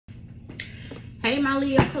Hey, my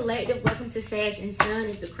Leo Collective, welcome to Sag Son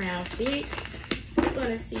if the crown fits. We're going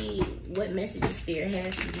to see what messages Spirit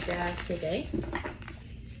has for you guys today.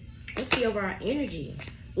 Let's see over our energy.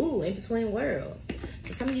 Ooh, in between worlds.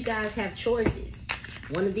 So some of you guys have choices.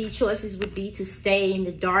 One of these choices would be to stay in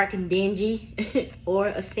the dark and dingy or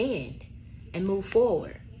ascend and move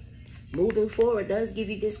forward. Moving forward does give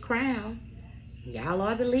you this crown. Y'all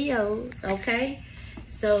are the Leos, okay?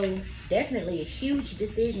 So definitely a huge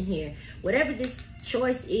decision here. Whatever this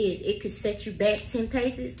choice is, it could set you back 10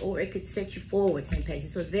 paces or it could set you forward 10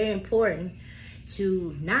 paces. So it's very important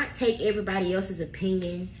to not take everybody else's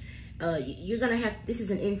opinion. You're going to have, this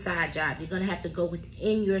is an inside job. You're going to have to go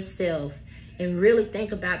within yourself and really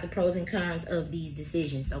think about the pros and cons of these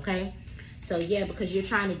decisions, okay? So yeah, because you're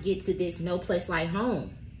trying to get to this no place like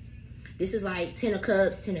home. This is like 10 of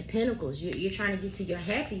Cups, 10 of Pentacles. You're trying to get to your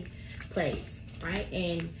happy place, right?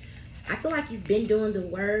 And I feel like you've been doing the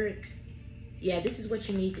work. Yeah, this is what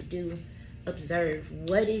you need to do. Observe.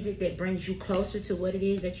 What is it that brings you closer to what it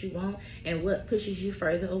is that you want and what pushes you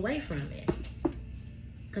further away from it?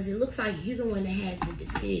 Because it looks like you're the one that has the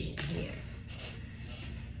decision here.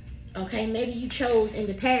 Okay, maybe you chose in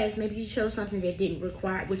the past, maybe you chose something that didn't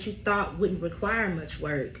require, what you thought wouldn't require much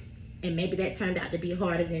work. And maybe that turned out to be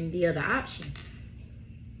harder than the other option.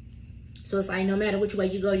 So it's like no matter which way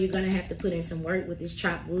you go, you're going to have to put in some work with this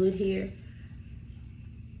chopped wood here.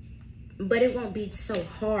 But it won't be so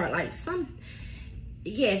hard. Like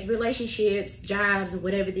yes, relationships, jobs, or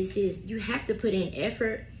whatever this is, you have to put in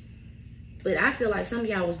effort. But I feel like some of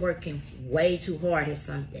y'all was working way too hard at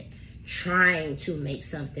something, trying to make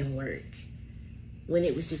something work when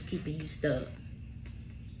it was just keeping you stuck.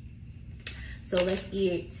 So let's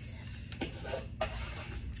get,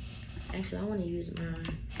 actually I want to use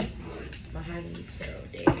my Mahogany Tarot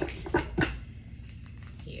deck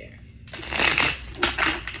here.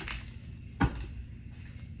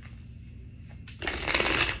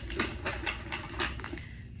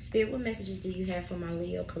 Spirit, what messages do you have for my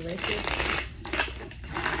Leo Collective?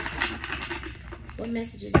 What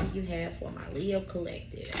messages do you have for my Leo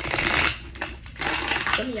Collective?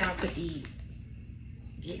 Some of y'all could be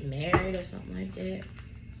getting married or something like that.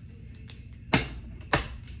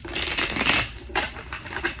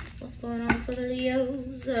 What's going on for the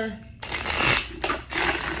Leos?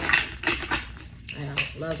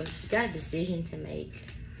 Lovers, you got a decision to make.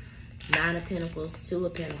 9 of Pentacles, 2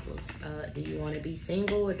 of Pentacles. Do you want to be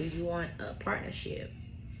single or do you want a partnership?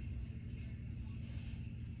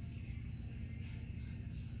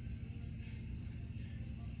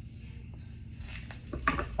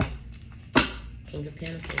 King of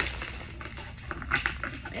Pentacles.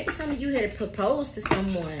 Maybe some of you had proposed to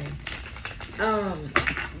someone.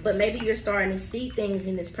 But maybe you're starting to see things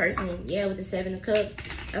in this person. Yeah, with the 7 of Cups.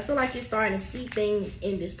 I feel like you're starting to see things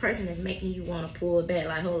in this person that's making you want to pull back.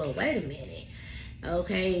 Like, hold on, wait a minute.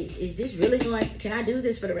 Okay, is this really going, can I do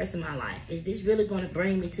this for the rest of my life? Is this really going to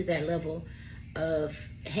bring me to that level of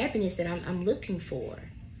happiness that I'm looking for?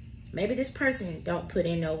 Maybe this person don't put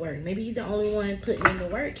in no work. Maybe you're the only one putting in the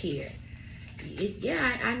work here.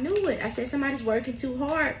 Yeah, I knew it. I said somebody's working too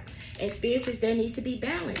hard. And Spirit says there needs to be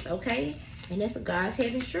balance, okay? And that's the God's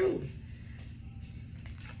heaven's truth.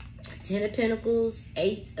 10 of Pentacles,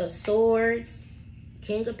 8 of Swords,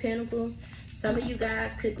 King of Pentacles. Some of you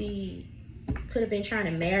guys could have been trying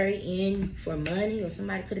to marry in for money, or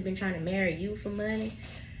somebody could have been trying to marry you for money.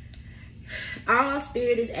 All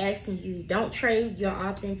Spirit is asking you, don't trade your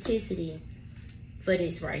authenticity for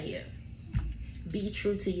this right here. Be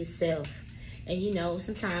true to yourself. And you know,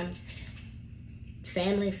 sometimes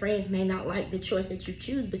family and friends may not like the choice that you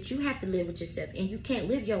choose, but you have to live with yourself. And you can't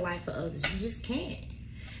live your life for others. You just can't.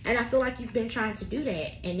 And I feel like you've been trying to do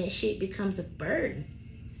that, and that shit becomes a burden.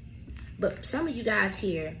 But some of you guys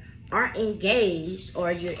here are engaged,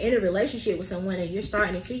 or you're in a relationship with someone and you're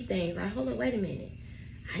starting to see things like, hold on, wait a minute.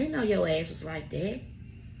 I didn't know your ass was like that.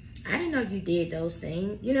 I didn't know you did those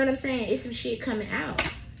things. You know what I'm saying? It's some shit coming out.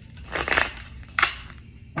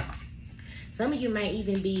 Some of you might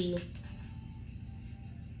even be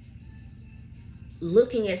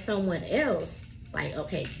looking at someone else like,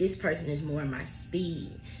 okay, this person is more my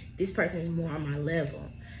speed. This person is more on my level.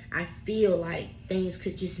 I feel like things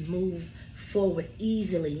could just move forward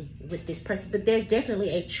easily with this person. But there's definitely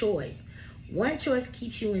a choice. One choice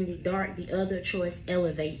keeps you in the dark. The other choice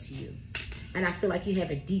elevates you. And I feel like you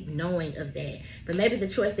have a deep knowing of that. But maybe the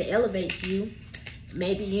choice that elevates you,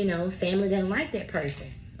 maybe, you know, family doesn't like that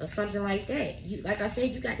person or something like that. You, like I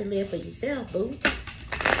said, you got to live for yourself, boo.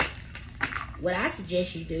 What I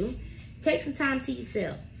suggest you do, take some time to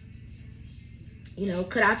yourself. You know,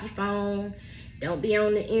 cut off your phone, Don't be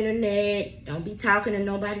on the internet. Don't be talking to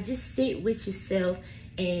nobody. Just sit with yourself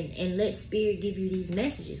and let spirit give you these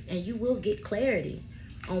messages, and you will get clarity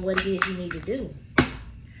on what it is you need to do.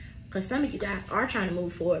 Because some of you guys are trying to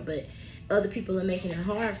move forward, but other people are making it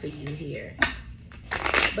hard for you here.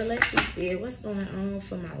 But let's see, spirit, what's going on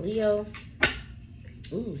for my Leo?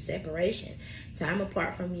 Ooh, separation. Time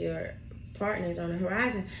apart from your partners on the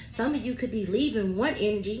horizon. Some of you could be leaving one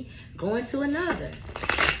energy, going to another.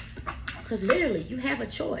 Because literally, you have a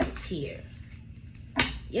choice here.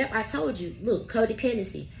 Yep, I told you. Look,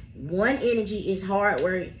 codependency. One energy is hard,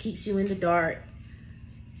 where it keeps you in the dark,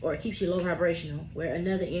 or it keeps you low vibrational, where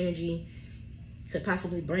another energy could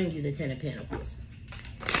possibly bring you the 10 of Pentacles.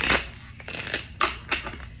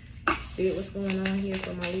 Spirit, what's going on here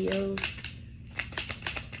for my Leos?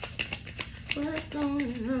 What's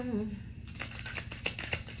going on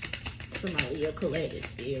for my Leo Collective,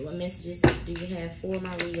 Spirit? What messages do you have for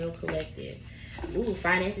my Leo Collective? Ooh,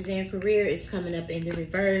 finances and career is coming up in the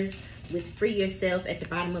reverse with free yourself at the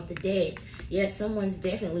bottom of the deck. Yeah, someone's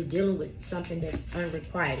definitely dealing with something that's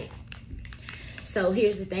unrequited. So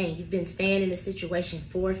here's the thing. You've been staying in a situation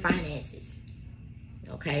for finances.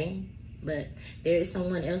 Okay? But there is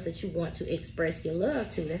someone else that you want to express your love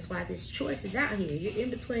to. That's why this choice is out here. You're in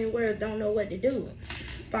between worlds, don't know what to do.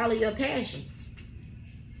 Follow your passions.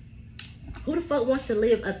 Who the fuck wants to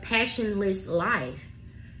live a passionless life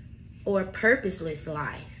or a purposeless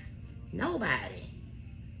life? Nobody.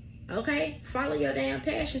 Okay? Follow your damn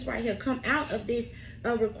passions right here. Come out of this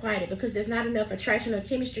unrequited, because there's not enough attraction or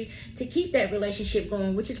chemistry to keep that relationship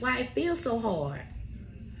going, which is why it feels so hard.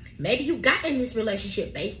 Maybe you got in this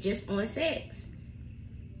relationship based just on sex,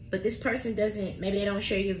 but this person doesn't, maybe they don't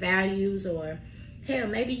share your values, or hell,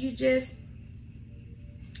 maybe you just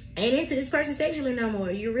ain't into this person sexually no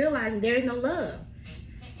more. You're realizing there is no love.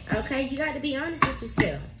 Okay, you got to be honest with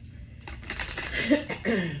yourself.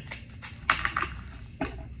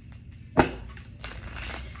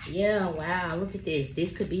 Yeah, wow, look at this.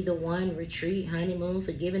 This could be the one. Retreat, honeymoon,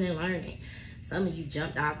 forgiving and learning. Some of you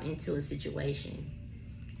jumped off into a situation.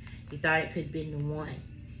 You thought it could have been the one.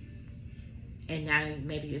 And now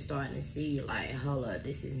maybe you're starting to see, like, hold up,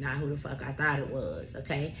 this is not who the fuck I thought it was,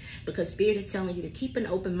 okay? Because Spirit is telling you to keep an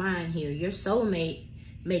open mind here. Your soulmate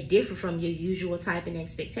may differ from your usual type and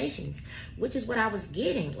expectations, which is what I was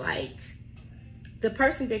getting. Like, the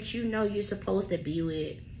person that you know you're supposed to be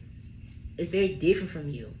with is very different from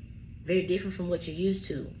you. Very different from what you're used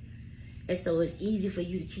to. And so it's easy for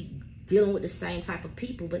you to keep dealing with the same type of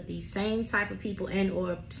people, but these same type of people and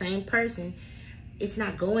or same person, it's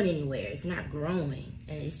not going anywhere. It's not growing.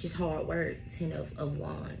 And it's just hard work. 10 of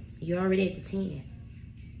Wands. You're already at the 10.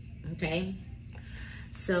 Okay?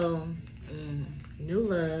 So, new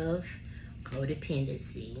love,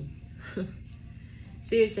 codependency.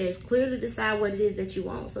 Spirit says, clearly decide what it is that you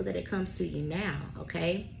want so that it comes to you now.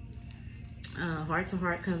 Okay?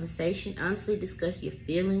 Heart-to-heart conversation. Honestly discuss your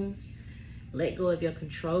feelings. Let go of your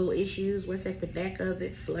control issues. What's at the back of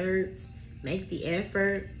it? Flirts. Make the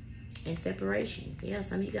effort. And separation. Yeah,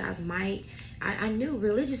 some of you guys might. I knew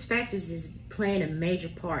religious factors is playing a major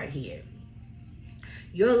part here.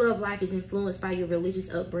 Your love life is influenced by your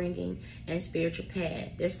religious upbringing and spiritual path.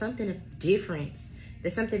 There's something different.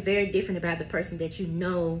 There's something very different about the person that you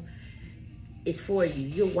know is for you.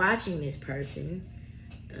 You're watching this person.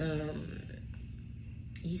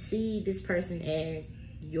 You see this person as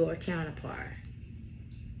your counterpart.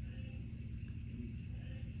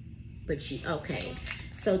 But you, okay.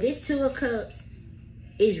 So this 2 of Cups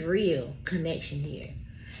is real connection here.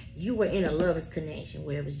 You were in a lover's connection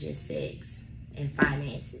where it was just sex and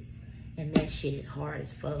finances. And that shit is hard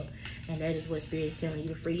as fuck. And that is what Spirit is telling you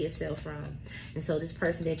to free yourself from. And so this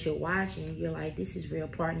person that you're watching, you're like, this is real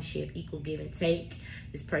partnership, equal give and take.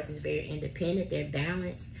 This person's very independent. They're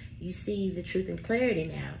balanced. You see the truth and clarity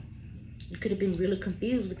now. You could have been really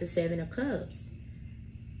confused with the 7 of Cups.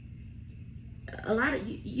 A lot of,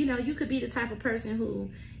 you know, you could be the type of person who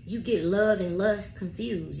you get love and lust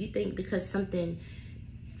confused. You think because something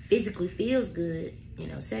physically feels good, you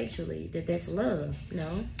know, sexually, that's love.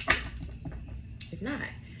 No, it's not.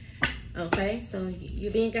 Okay, so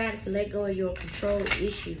you're being guided to let go of your control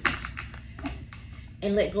issues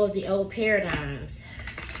and let go of the old paradigms.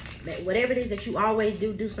 Whatever it is that you always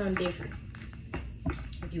do, do something different.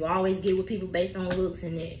 If you always get with people based on looks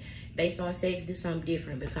and based on sex, do something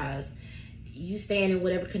different, because you stand in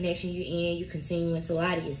whatever connection you're in, you continuing to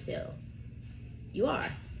lie to yourself. You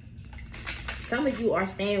are. Some of you are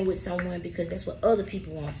staying with someone because that's what other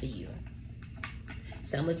people want for you.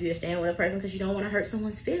 Some of you are staying with a person because you don't want to hurt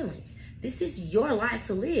someone's feelings. This is your life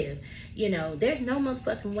to live. You know, there's no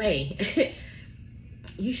motherfucking way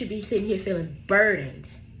you should be sitting here feeling burdened.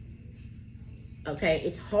 Okay,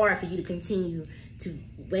 it's hard for you to continue to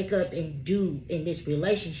wake up and do in this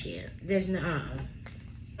relationship. There's no,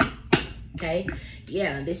 okay,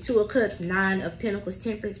 yeah, this 2 of Cups, 9 of Pentacles,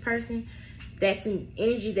 Temperance person. That's an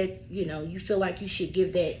energy that, you know, you feel like you should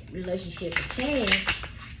give that relationship a chance.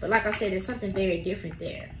 But like I said, there's something very different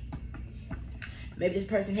there. Maybe this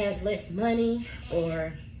person has less money,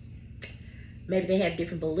 or maybe they have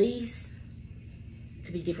different beliefs. It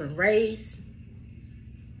could be different race.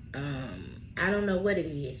 I don't know what it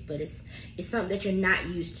is, but it's something that you're not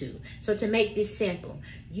used to. So to make this simple,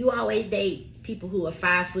 you always date people who are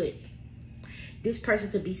 5 foot. This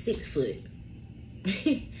person could be 6 foot.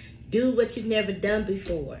 Do what you've never done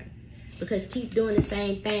before, because keep doing the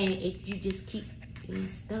same thing, you just keep being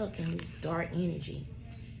stuck in this dark energy.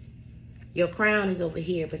 Your crown is over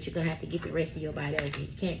here, but you're gonna have to get the rest of your body over here.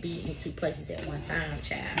 You can't be in 2 places at one time,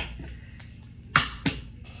 child.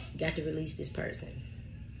 You got to release this person.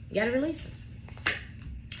 You got to release them.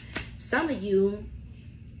 Some of you,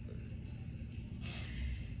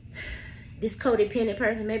 this codependent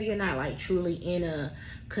person, maybe you're not like truly in a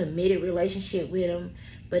committed relationship with them,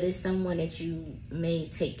 but it's someone that you may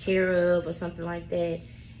take care of or something like that.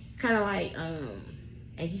 Kind of like,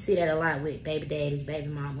 and you see that a lot with baby daddies, baby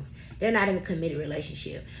mamas. They're not in a committed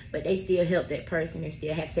relationship, but they still help that person. They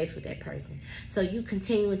still have sex with that person. So you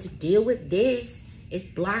continuing to deal with this is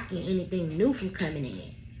blocking anything new from coming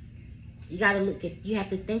in. You got to you have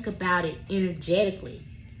to think about it energetically,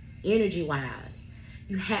 energy-wise.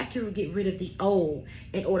 You have to get rid of the old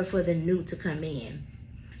in order for the new to come in.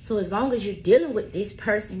 So as long as you're dealing with this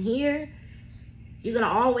person here, you're going to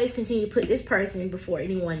always continue to put this person before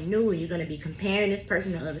anyone new. You're going to be comparing this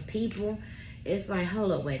person to other people. It's like,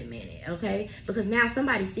 hold up, wait a minute, okay? Because now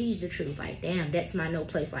somebody sees the truth. Like, damn, that's my no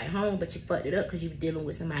place like home, but you fucked it up because you were dealing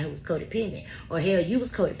with somebody who was codependent. Or hell, you was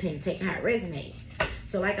codependent, take how it resonates.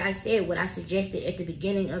 So like I said, what I suggested at the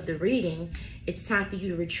beginning of the reading, it's time for you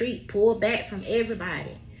to retreat. Pull back from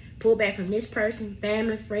everybody. Pull back from this person,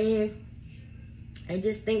 family, friends, and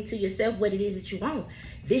just think to yourself what it is that you want.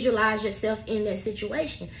 Visualize yourself in that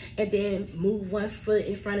situation and then move 1 foot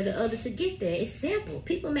in front of the other to get there. It's simple.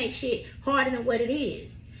 People make shit harder than what it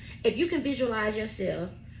is. If you can visualize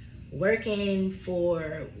yourself working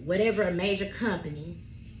for whatever a major company,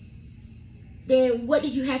 then what do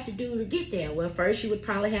you have to do to get there? Well, first you would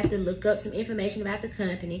probably have to look up some information about the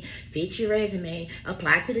company, fix your resume,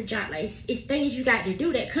 apply to the job. Like, it's things you got to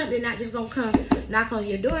do. That company not just gonna come knock on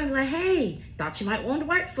your door and be like, hey, thought you might want to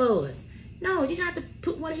work for us. No, you got to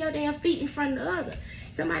put one of your damn feet in front of the other.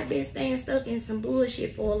 Somebody been staying stuck in some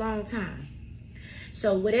bullshit for a long time.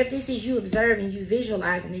 So whatever this is you observing, you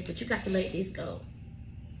visualizing this, but you got to let this go.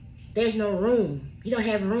 There's no room. You don't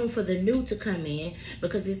have room for the new to come in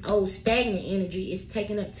because this old stagnant energy is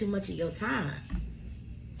taking up too much of your time.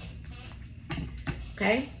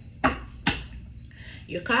 Okay?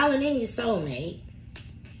 You're calling in your soulmate.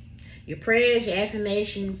 Your prayers, your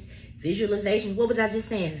affirmations, visualization. What was I just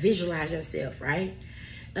saying? Visualize yourself, right?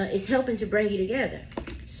 It's helping to bring you together.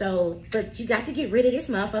 So, but you got to get rid of this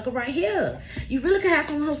motherfucker right here. You really could have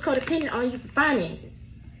someone who's codependent on you for finances.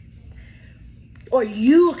 Or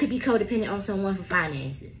you could be codependent on someone for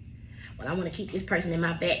finances. Well, I want to keep this person in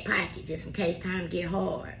my back pocket just in case time get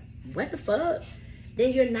hard. What the fuck?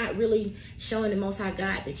 Then you're not really showing the Most High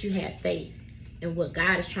God that you have faith in what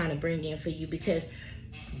God is trying to bring in for you, because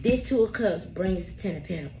this 2 of Cups brings the 10 of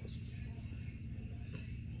Pentacles.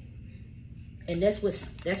 And that's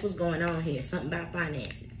what's going on here. Something about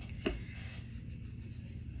finances.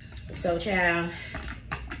 So, child,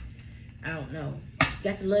 I don't know. You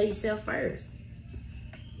got to love yourself first.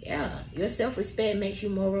 Yeah, your self-respect makes you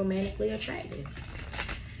more romantically attractive.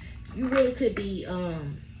 You really could be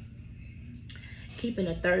keeping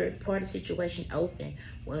a third-party situation open.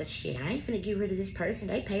 Well, shit, I ain't finna get rid of this person.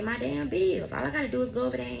 They pay my damn bills. All I gotta do is go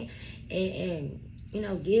over there and you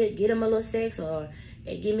know, get them a little sex, or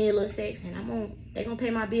they give me a little sex, and they gonna pay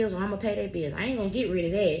my bills, or I'm gonna pay their bills. I ain't gonna get rid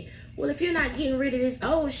of that. Well, if you're not getting rid of this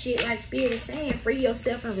old shit, like Spirit is saying, free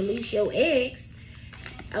yourself and release your ex,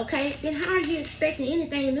 okay, then how are you expecting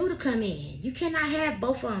anything new to come in? You cannot have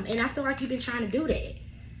both of them, and I feel like you've been trying to do that.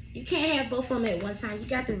 You can't have both of them at one time. You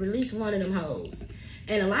got to release one of them hoes.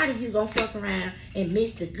 And a lot of you gonna fuck around and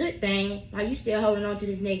miss the good thing while you still holding on to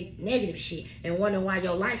this negative shit and wondering why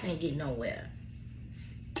your life ain't getting nowhere.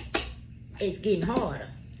 It's getting harder.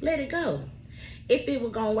 Let it go. If it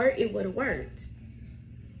was gonna work, it would have worked.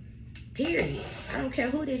 Period. I don't care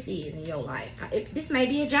who this is in your life. This may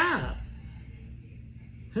be a job.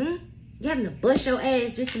 You having to bust your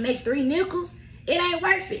ass just to make 3 nickels? It ain't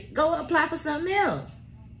worth it. Go apply for something else.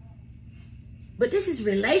 But this is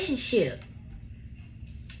relationship.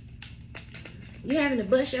 You having to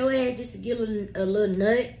bust your ass just to get a little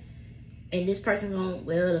nut. And this person going,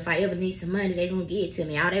 well, if I ever need some money, they gonna give it to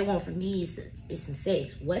me. All they want from me is some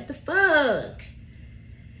sex. What the fuck?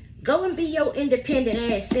 Go and be your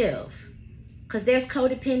independent ass self. Because there's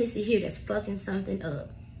codependency here that's fucking something up.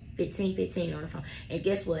 15 on the phone. And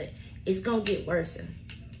guess what? It's gonna get worse.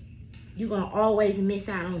 You're gonna always miss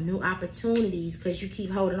out on new opportunities because you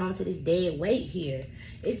keep holding on to this dead weight here.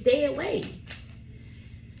 It's dead weight.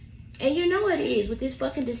 And you know what it is with this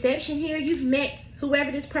fucking deception here. You've met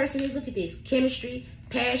whoever this person is. Look at this. Chemistry,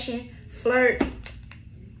 passion, flirt.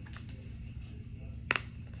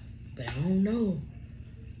 But I don't know.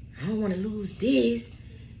 I don't want to lose this.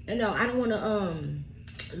 You know, I don't want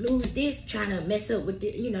to lose this trying to mess up with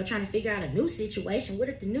the, you know, trying to figure out a new situation. What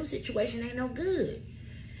if the new situation ain't no good?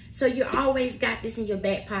 So you always got this in your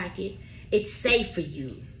back pocket. It's safe for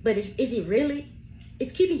you. But is it really?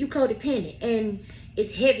 It's keeping you codependent. And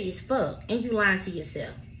it's heavy as fuck. And you lying to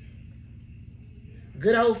yourself.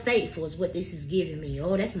 Good old faithful is what this is giving me.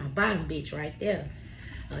 Oh, that's my bottom bitch right there.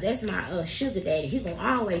 Oh, that's my sugar daddy. He gonna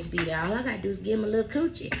always be there. All I gotta do is give him a little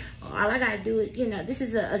coochie. All I gotta do is, you know, this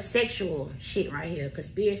is a sexual shit right here. Because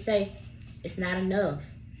Spirit say it's not enough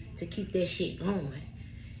to keep that shit going.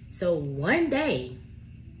 So one day,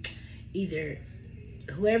 either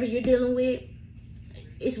whoever you're dealing with,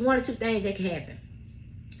 it's one or two things that can happen.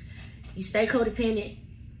 You stay codependent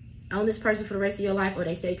on this person for the rest of your life, or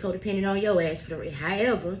they stay codependent on your ass for the rest.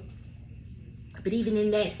 However, but even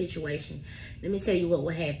in that situation, let me tell you what will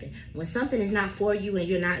happen. When something is not for you and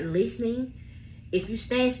you're not listening, if you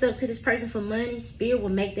stand stuck to this person for money, Spirit will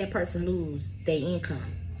make that person lose their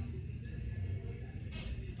income.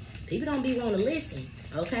 People don't be wanting to listen,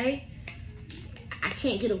 okay? I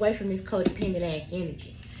can't get away from this codependent ass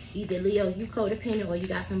energy. Either Leo, you codependent, or you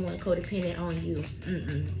got someone codependent on you.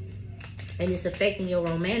 And it's affecting your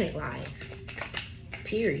romantic life.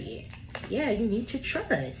 Period. Yeah, you need to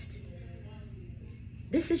trust.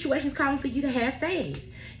 This situation's calling for you to have faith.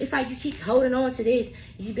 It's like you keep holding on to this.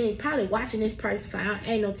 You've been probably watching this person for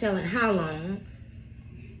ain't no telling how long.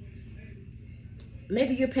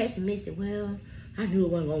 Maybe you're pessimistic. Well, I knew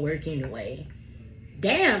it wasn't going to work anyway.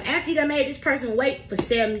 Damn, after you done made this person wait for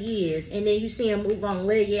 7 years and then you see him move on,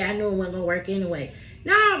 well, yeah, I knew it wasn't going to work anyway.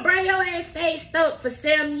 No, bro, your ass stayed stuck for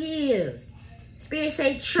 7 years. Spirit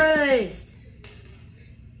say trust.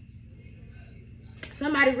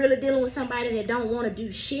 Somebody really dealing with somebody that don't want to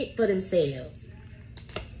do shit for themselves.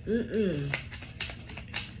 You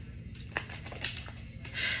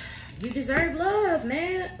deserve love,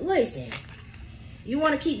 man. Listen, you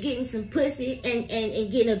want to keep getting some pussy and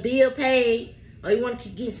getting a bill paid, or you want to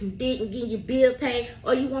keep getting some dick and getting your bill paid,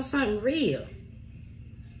 or you want something real.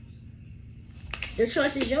 The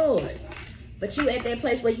choice is yours. But you at that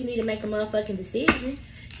place where you need to make a motherfucking decision.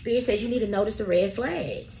 Spirit says you need to notice the red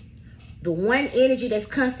flags. The one energy that's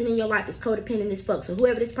constant in your life is codependent as fuck. So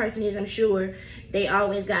whoever this person is, I'm sure they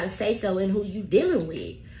always got to say so in who you dealing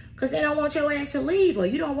with. Because they don't want your ass to leave, or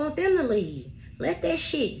you don't want them to leave. Let that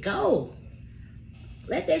shit go.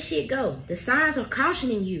 Let that shit go. The signs are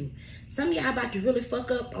cautioning you. Some of y'all about to really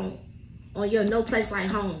fuck up on your no place like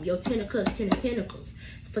home. Your 10 of cups, 10 of pentacles.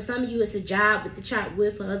 For some of you, it's a job with the chop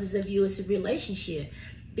with. For others of you, it's a relationship.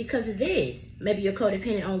 Because of this. Maybe you're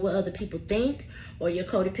codependent on what other people think, or you're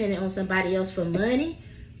codependent on somebody else for money.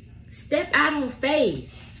 Step out on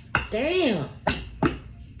faith. Damn.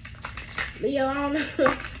 Leo, I don't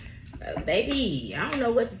know. Baby, I don't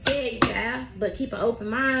know what to tell you, child. But keep an open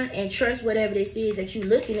mind and trust whatever this is that you're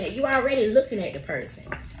looking at. You're already looking at the person.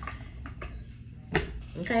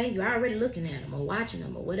 Okay? You're already looking at them or watching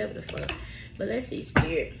them or whatever the fuck. But let's see,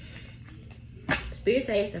 Spirit. Spirit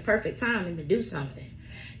says it's the perfect timing to do something.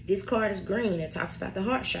 This card is green. It talks about the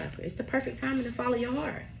heart chakra. It's the perfect timing to follow your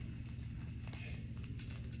heart.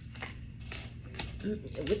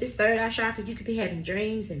 With this third eye chakra, you could be having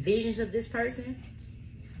dreams and visions of this person.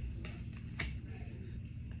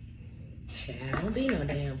 Child, don't be no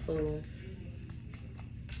damn fool.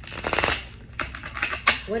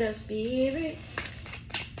 What else, Spirit?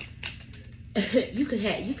 you could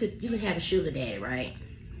have a sugar daddy, right?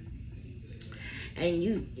 And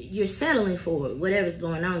you're settling for it. Whatever's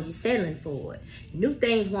going on, you're settling for it. New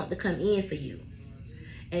things want to come in for you.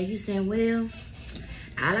 And you saying, well,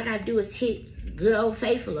 all I gotta do is hit good old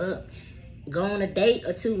faithful up, go on a date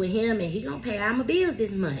or two with him, and he gonna pay all my bills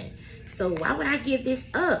this month. So why would I give this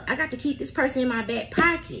up? I got to keep this person in my back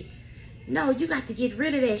pocket. No, you got to get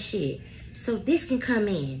rid of that shit. So this can come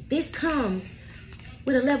in. This comes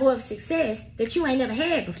with a level of success that you ain't never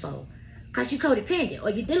had before. Because you codependent, or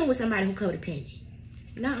you're dealing with somebody who codependent.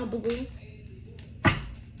 No, boo-boo.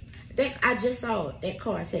 That I just saw that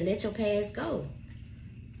card said, let your past go.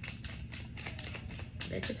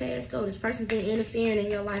 Let your past go. This person's been interfering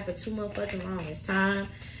in your life for too motherfucking long. It's time.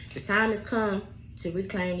 The time has come to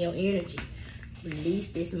reclaim your energy. Release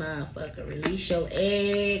this motherfucker. Release your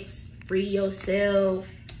eggs. Free yourself.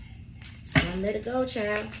 So let it go,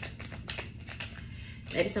 child.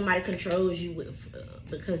 Maybe somebody controls you with,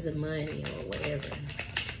 because of money or whatever.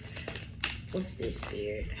 What's this,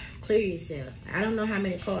 Spirit? Clear yourself. I don't know how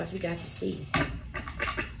many cards we got to see.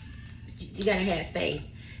 You got to have faith.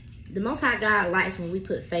 The Most High God likes when we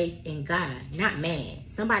put faith in God, not man.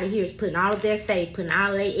 Somebody here is putting all of their faith, putting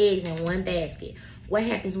all of their eggs in one basket. What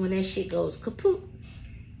happens when that shit goes kaput?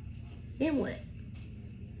 Then what?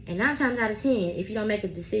 And 9 times out of 10, if you don't make a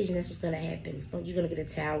decision, that's what's going to happen. You're going to get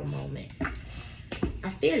a tower moment. I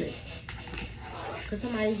feel it. Because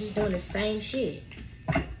somebody's just doing the same shit.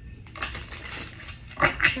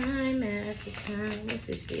 Time after time. What's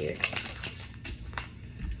this, Spirit?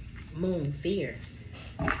 Moon, fear.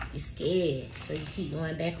 You're scared, so you keep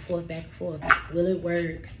going back and forth, back and forth. Will it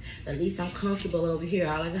work? At least I'm comfortable over here.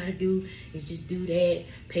 All I gotta do is just do that,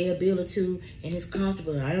 pay a bill or two, and it's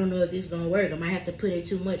comfortable. I don't know if this is gonna work. I might have to put in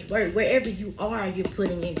too much work. Wherever you are, you're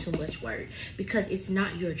putting in too much work because it's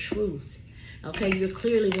not your truth. Okay, you're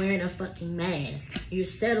clearly wearing a fucking mask. You're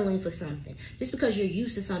settling for something. Just because you're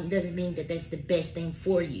used to something doesn't mean that that's the best thing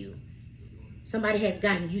for you. Somebody has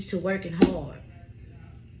gotten used to working hard.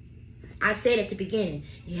 I said at the beginning,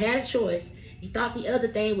 you had a choice. You thought the other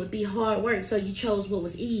thing would be hard work, so you chose what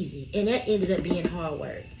was easy. And that ended up being hard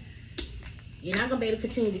work. You're not going to be able to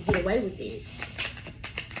continue to get away with this.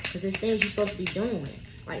 Because there's things you're supposed to be doing.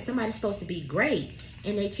 Like somebody's supposed to be great,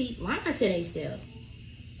 and they keep lying to themselves.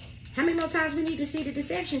 How many more times we need to see the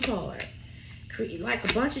deception card? Like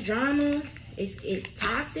a bunch of drama. It's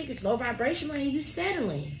toxic. It's low vibrational, and you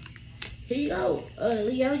settling. Here you go.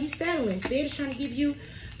 Leo, you settling. Spirit is trying to give you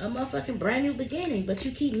a motherfucking brand new beginning, but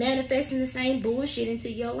you keep manifesting the same bullshit into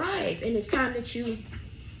your life, and it's time that you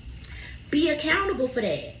be accountable for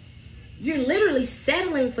that. You're literally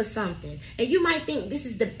settling for something, and you might think this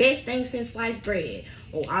is the best thing since sliced bread.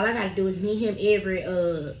 Oh, all I gotta do is meet him every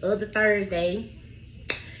other Thursday,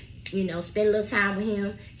 you know, spend a little time with him,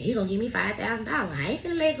 and he gonna give me $5,000. I ain't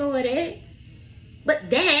gonna let go of that. But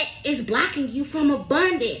that is blocking you from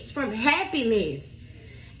abundance, from happiness.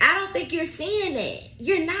 I don't think you're seeing that.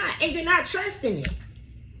 You're not, and you're not trusting it.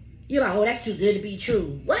 You're like, oh, that's too good to be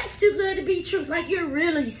true. What's too good to be true? Like, you're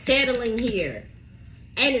really settling here.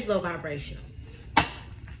 And it's low vibrational.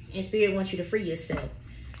 And Spirit wants you to free yourself.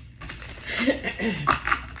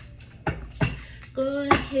 Go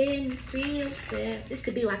ahead and free yourself. This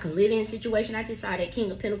could be like a live-in situation. I just saw that King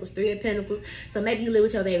of Pentacles, 3 of Pentacles. So maybe you live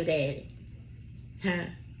with your baby daddy. Huh?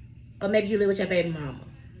 Or maybe you live with your baby mama.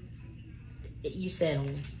 You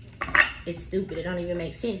settling. It's stupid. It don't even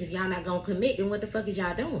make sense. If y'all not gonna commit, then what the fuck is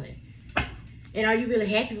y'all doing? And are you really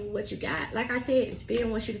happy with what you got? Like I said, Spirit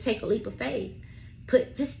wants you to take a leap of faith.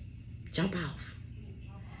 Just jump off.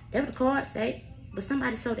 That's what the cards say. But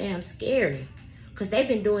somebody's so damn scary. Because they've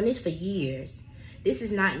been doing this for years. This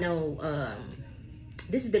is not no,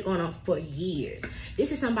 this has been going on for years.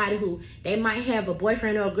 This is somebody who, they might have a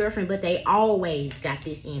boyfriend or a girlfriend, but they always got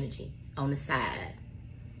this energy on the side.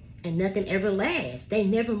 And nothing ever lasts. They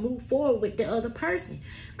never move forward with the other person.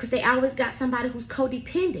 Because they always got somebody who's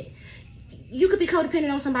codependent. You could be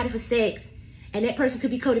codependent on somebody for sex. And that person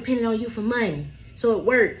could be codependent on you for money. So it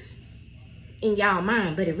works in y'all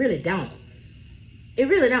mind. But it really don't. It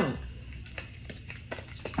really don't.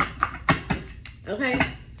 Okay.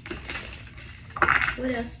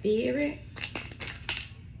 What else, Spirit?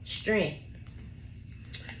 Strength.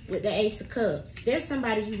 With the Ace of Cups. There's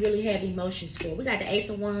somebody you really have emotions for. We got the Ace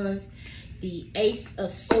of Wands, the Ace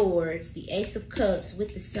of Swords, the Ace of Cups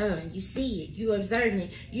with the Sun. You see it. You're observing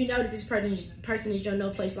it. You know that this person is your no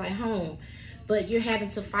place like home. But you're having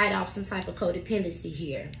to fight off some type of codependency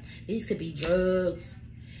here. These could be drugs.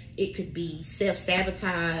 It could be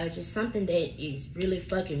self-sabotage. Or something that is really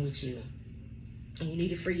fucking with you. And you need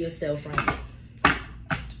to free yourself from it.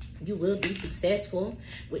 You will be successful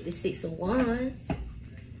with the 6 of Wands.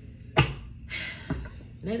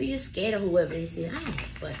 Maybe you're scared of whoever this is. I don't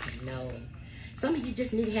fucking know. Some of you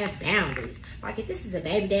just need to have boundaries. Like if this is a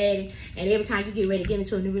baby daddy, and every time you get ready to get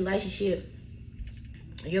into a new relationship,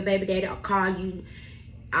 your baby daddy will call you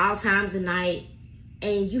all times of night,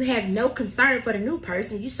 and you have no concern for the new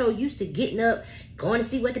person. You're so used to getting up, going to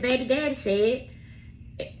see what the baby daddy said.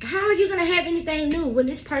 How are you going to have anything new when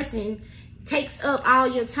this person takes up all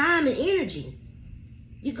your time and energy?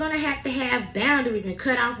 You're going to have boundaries and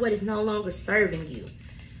cut off what is no longer serving you.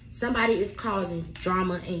 Somebody is causing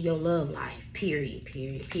drama in your love life. Period,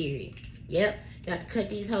 period, period. Yep. You have to cut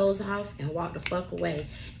these hoes off and walk the fuck away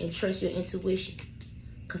and trust your intuition.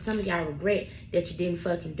 Because some of y'all regret that you didn't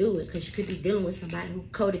fucking do it. Because you could be dealing with somebody who's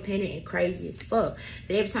codependent and crazy as fuck.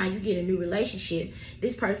 So every time you get a new relationship,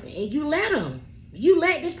 this person, and you let them. You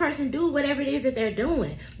let this person do whatever it is that they're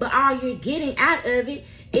doing. But all you're getting out of it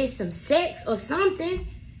is some sex or something.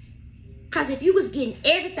 Because if you was getting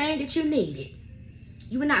everything that you needed,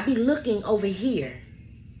 you would not be looking over here.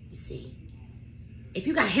 You see. If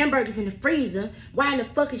you got hamburgers in the freezer, why in the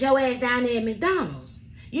fuck is your ass down there at McDonald's?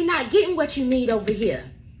 You're not getting what you need over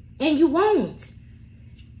here. And you won't.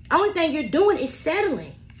 Only thing you're doing is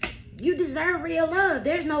settling. You deserve real love.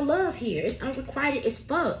 There's no love here. It's unrequited as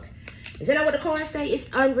fuck. Is that not what the cards say? It's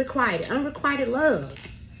unrequited. Unrequited love.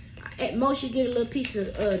 At most, you get a little piece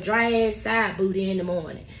of dry-ass side booty in the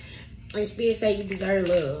morning. And Spirit say you deserve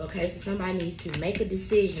love. Okay, so somebody needs to make a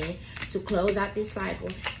decision to close out this cycle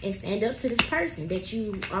and stand up to this person that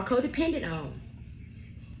you are codependent on.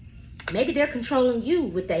 Maybe they're controlling you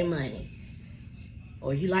with their money.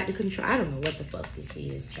 Or you like to control. I don't know what the fuck this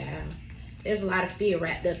is, child. There's a lot of fear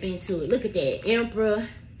wrapped up into it. Look at that. Emperor,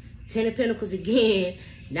 10 of Pentacles again,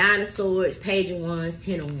 9 of Swords, Page of Wands,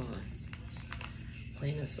 10 of Wands.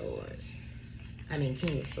 Queen of Swords. I mean,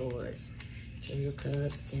 King of Swords. King of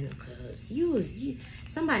Cups, 10 of Cups.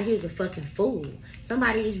 Somebody here's a fucking fool.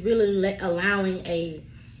 Somebody is really allowing a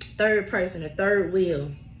third person, a third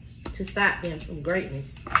wheel, to stop them from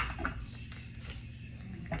greatness.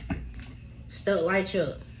 Stuck light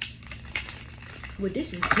up. Well,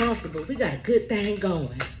 this is comfortable. We got a good thing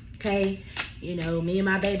going. Okay? You know, me and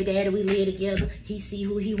my baby daddy, we live together. He see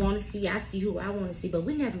who he want to see. I see who I want to see. But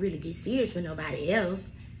we never really get serious with nobody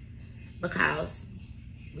else. Because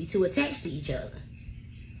we too attached to each other.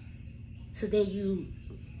 So then you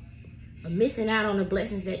are missing out on the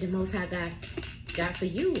blessings that the Most High God got for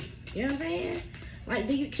you. You know what I'm saying? Like,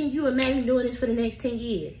 can you imagine doing this for the next 10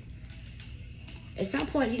 years? At some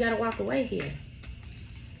point, you got to walk away here.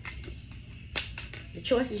 The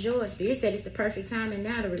choice is yours. Spirit said it's the perfect time and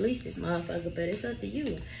now to release this motherfucker, but it's up to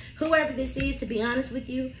you. Whoever this is, to be honest with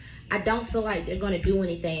you, I don't feel like they're going to do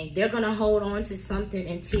anything. They're going to hold on to something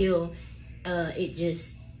until it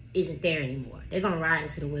just isn't there anymore. They're going to ride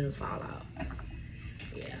until the wheels fall off.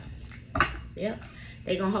 Yeah. Yep.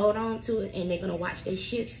 They're going to hold on to it and they're going to watch their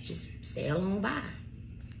ships just sail on by.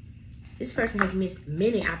 This person has missed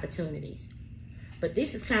many opportunities. But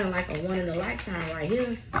this is kind of like a one in a lifetime right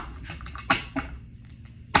here.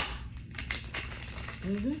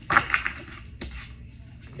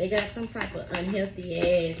 They got some type of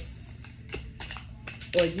unhealthy ass,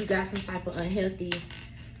 or you got some type of unhealthy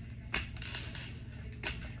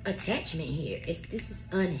attachment here. This is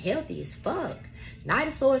unhealthy as fuck. Knight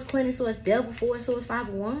of Swords, Queen of Swords, Devil, 4 of Swords, 5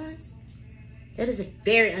 of Wands. That is a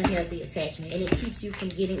very unhealthy attachment, and it keeps you from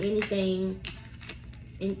getting anything.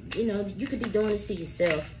 And you know, you could be doing this to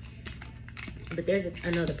yourself, but there's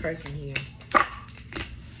another person here.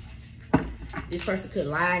 This person could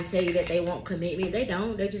lie and tell you that they want commitment. They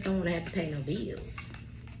don't. They just don't want to have to pay no bills.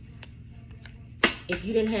 If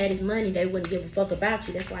you didn't have this money, they wouldn't give a fuck about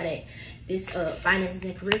you. That's why this finances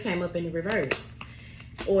and career came up in the reverse.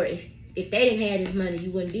 Or if they didn't have this money,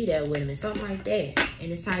 you wouldn't be there with them. It's something like that.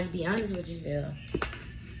 And it's time to be honest with yourself.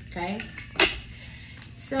 Okay?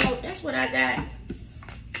 So that's what I got.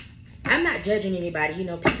 I'm not judging anybody. You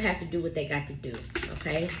know, people have to do what they got to do.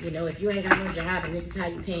 Okay? You know, if you ain't got no job and this is how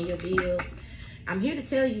you paying your bills, I'm here to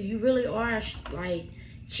tell you, you really are like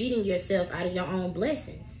cheating yourself out of your own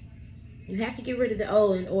blessings. You have to get rid of the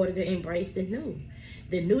old in order to embrace the new.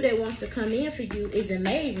 The new that wants to come in for you is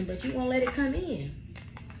amazing, but you won't let it come in.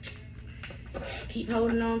 Keep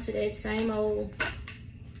holding on to that same old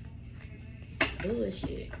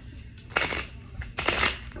bullshit.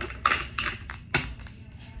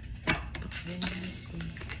 Okay, let me see.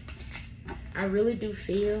 I really do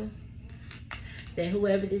feel that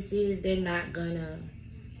whoever this is, they're not gonna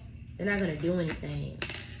do anything.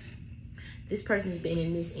 This person's been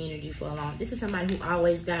in this energy for a long. This is somebody who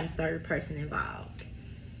always got a third person involved.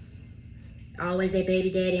 Always their baby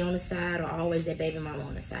daddy on the side, or always their baby mama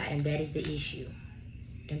on the side, and that is the issue.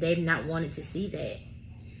 And they've not wanted to see that.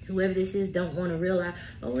 Whoever this is don't want to realize,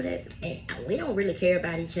 oh, we don't really care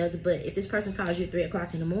about each other. But if this person calls you at 3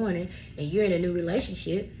 o'clock in the morning and you're in a new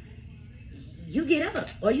relationship, you get up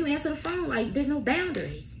or you answer the phone. Like, there's no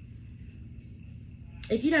boundaries.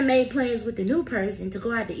 If you done made plans with the new person to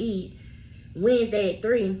go out to eat Wednesday at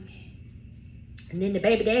 3, and then the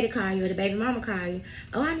baby daddy call you or the baby mama call you,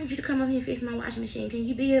 oh, I need you to come over here and fix my washing machine. Can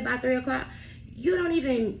you be here by 3 o'clock? You don't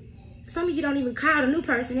even Some of you don't even call the new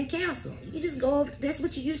person and cancel. You just go over, that's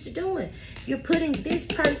what you used to doing. You're putting this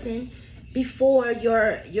person before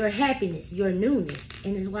your happiness, your newness.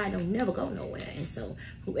 And that's why I don't never go nowhere. And so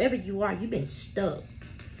whoever you are, you've been stuck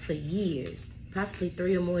for years, possibly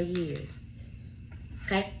 3 or more years.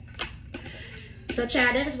 Okay? So,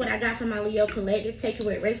 child, that is what I got from my Leo collective. Take it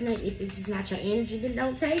where it resonates. If this is not your energy, then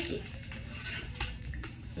don't take it.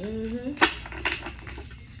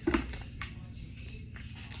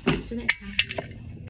 Until next time.